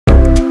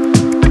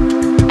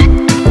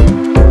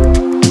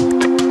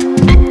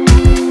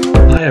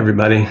Hi,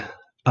 everybody.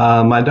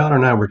 My daughter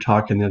and I were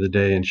talking the other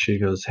day, and she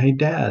goes, "Hey,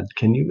 Dad,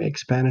 can you make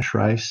Spanish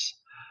rice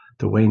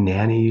the way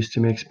Nanny used to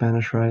make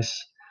Spanish rice?"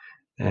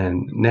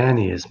 And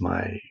Nanny is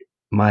my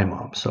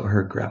mom, so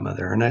her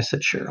grandmother. And I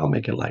said, "Sure, I'll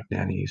make it like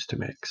Nanny used to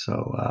make."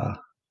 So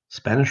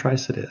Spanish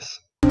rice it is.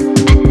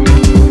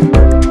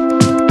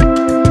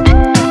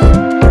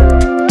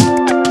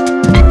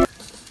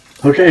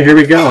 Okay, here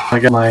we go. I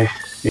got my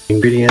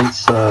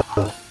ingredients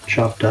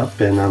chopped up,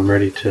 and I'm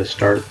ready to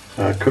start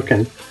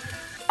cooking.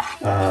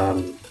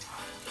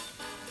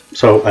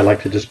 So I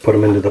like to just put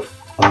them into the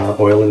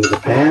oil into the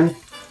pan.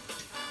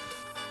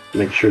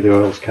 Make sure the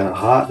oil is kind of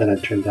hot. Then I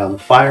turn down the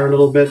fire a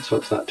little bit so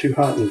it's not too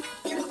hot, and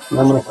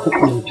I'm going to cook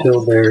them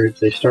until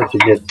they start to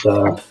get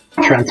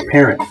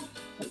transparent.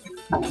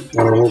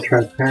 They're a little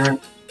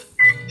transparent.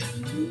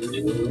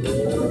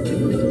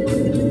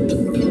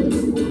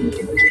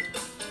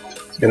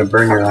 It's going to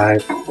burn your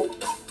eyes.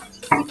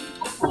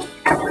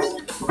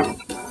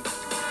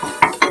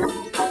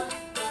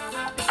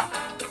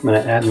 I'm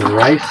going to add my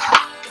rice.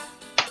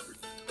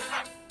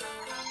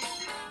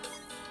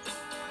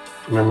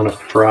 And I'm going to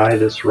fry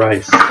this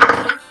rice.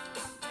 I'm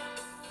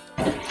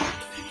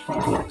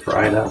going to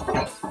fry it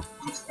up.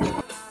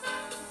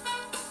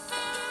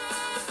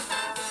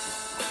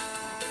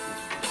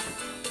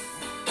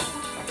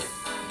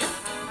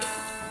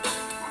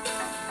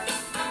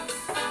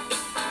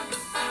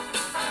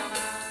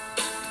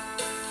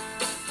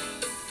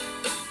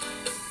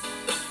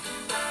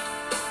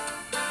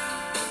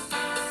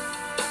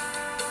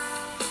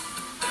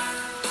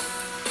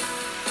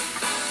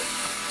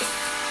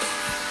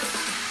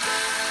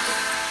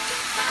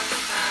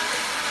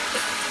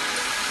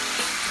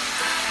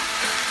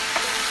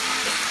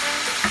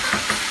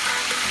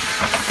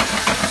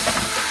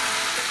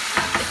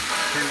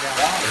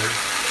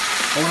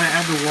 I want to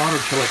add the water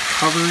till it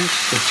covers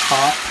the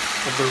top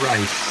of the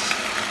rice.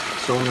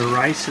 So when the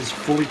rice is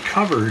fully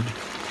covered,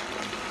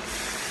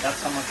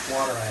 that's how much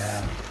water I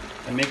have.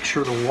 And make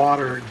sure the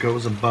water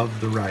goes above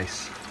the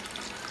rice.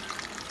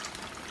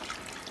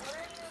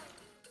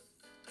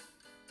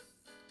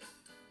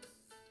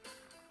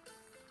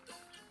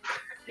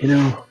 You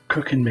know,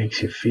 cooking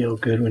makes you feel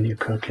good when you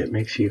cook. It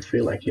makes you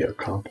feel like you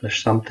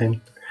accomplished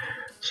something.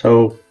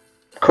 So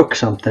cook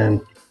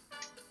something,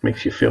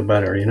 makes you feel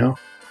better, you know?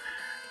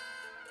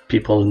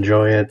 People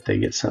enjoy it, they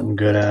get something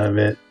good out of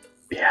it.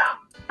 Yeah,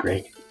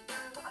 great.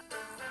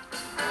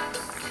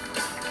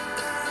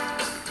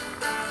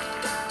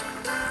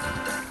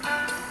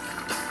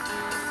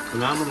 So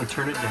now I'm going to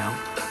turn it down.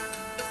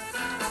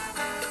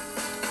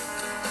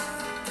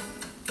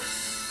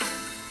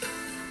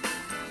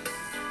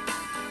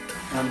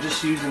 I'm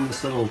just using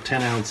this little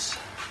 10 ounce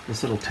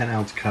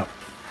cup,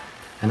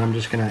 and I'm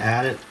just going to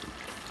add it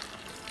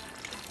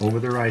over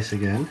the rice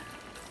again.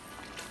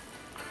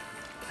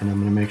 And I'm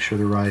going to make sure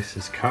the rice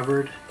is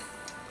covered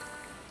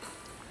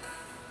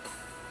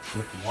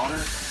with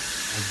water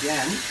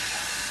again,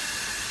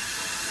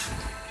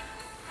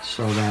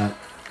 so that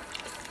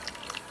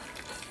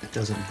it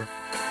doesn't burn.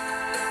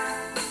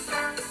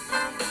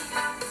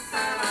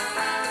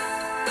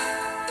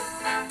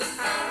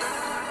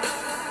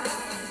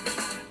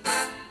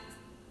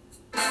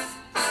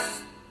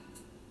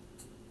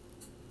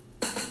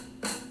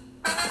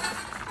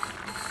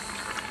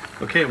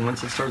 Okay,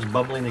 once it starts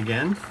bubbling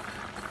again,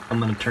 I'm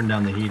going to turn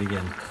down the heat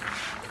again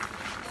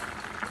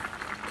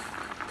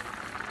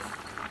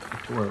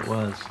to where it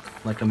was,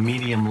 like a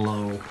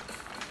medium-low,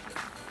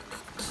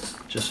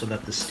 just so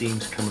that the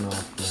steam's coming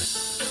off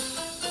nice.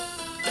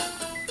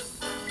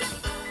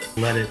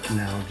 Let it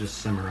now just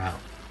simmer out.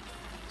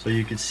 So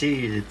you can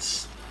see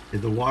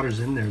the water's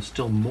in there, it's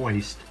still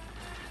moist,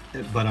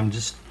 but I'm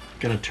just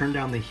going to turn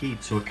down the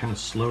heat so it kind of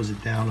slows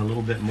it down a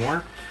little bit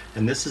more.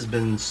 And this has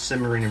been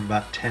simmering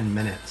about 10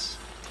 minutes.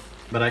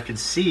 But I could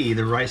see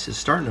the rice is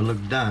starting to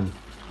look done,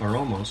 or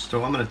almost.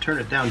 So I'm going to turn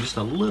it down just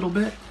a little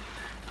bit,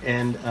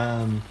 and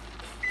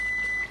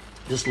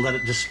just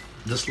let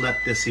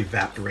this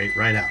evaporate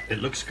right out. It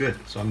looks good,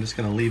 so I'm just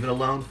going to leave it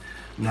alone.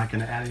 I'm not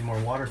going to add any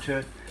more water to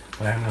it,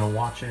 but I'm going to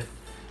watch it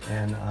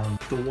and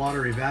the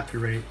water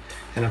evaporate.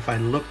 And if I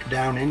look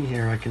down in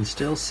here, I can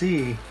still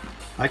see.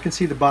 I can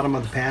see the bottom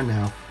of the pan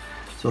now.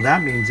 So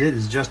that means it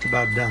is just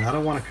about done. I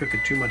don't want to cook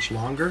it too much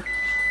longer.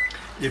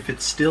 If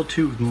it's still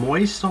too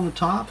moist on the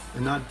top,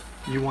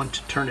 you want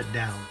to turn it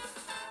down.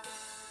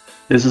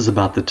 This is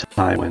about the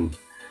time when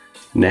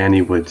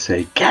Nanny would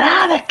say, "Get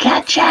out of the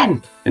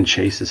kitchen!" and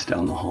chase us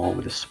down the hall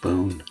with a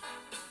spoon.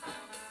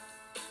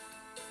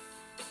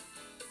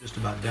 Just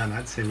about done.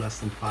 I'd say less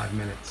than 5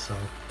 minutes. So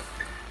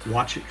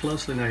watch it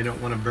closely now. You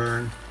don't want to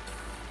burn.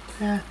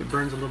 If it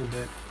burns a little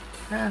bit,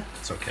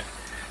 it's okay.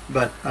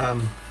 But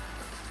I'm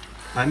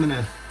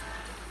gonna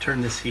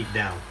turn this heat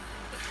down.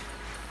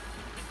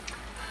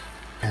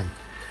 And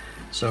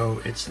so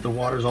the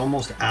water's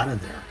almost out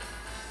of there.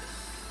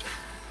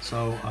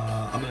 So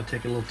I'm going to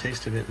take a little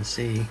taste of it and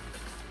see.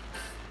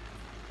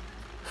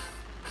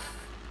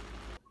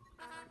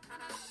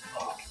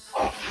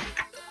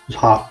 It's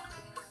hot,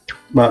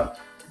 but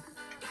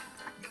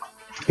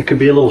it could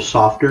be a little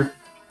softer.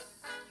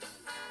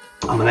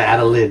 I'm gonna add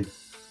a lid.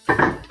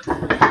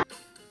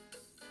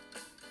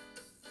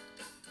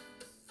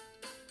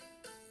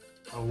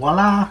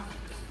 Voila!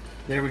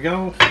 There we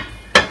go.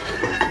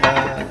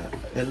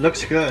 It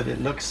looks good.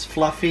 It looks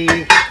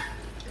fluffy,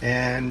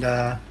 and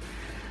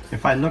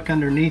if I look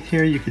underneath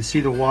here, you can see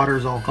the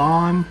water's all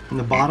gone in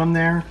the bottom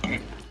there.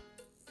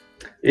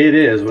 It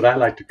is what I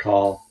like to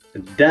call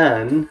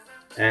done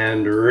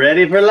and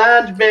ready for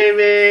lunch,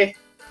 baby!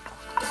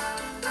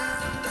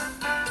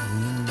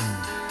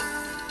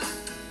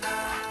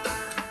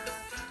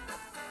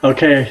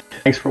 Okay,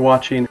 thanks for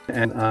watching,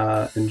 and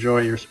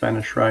enjoy your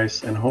Spanish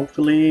rice, and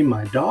hopefully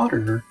my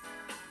daughter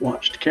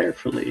watched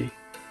carefully.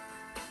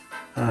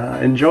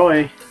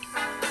 Enjoy!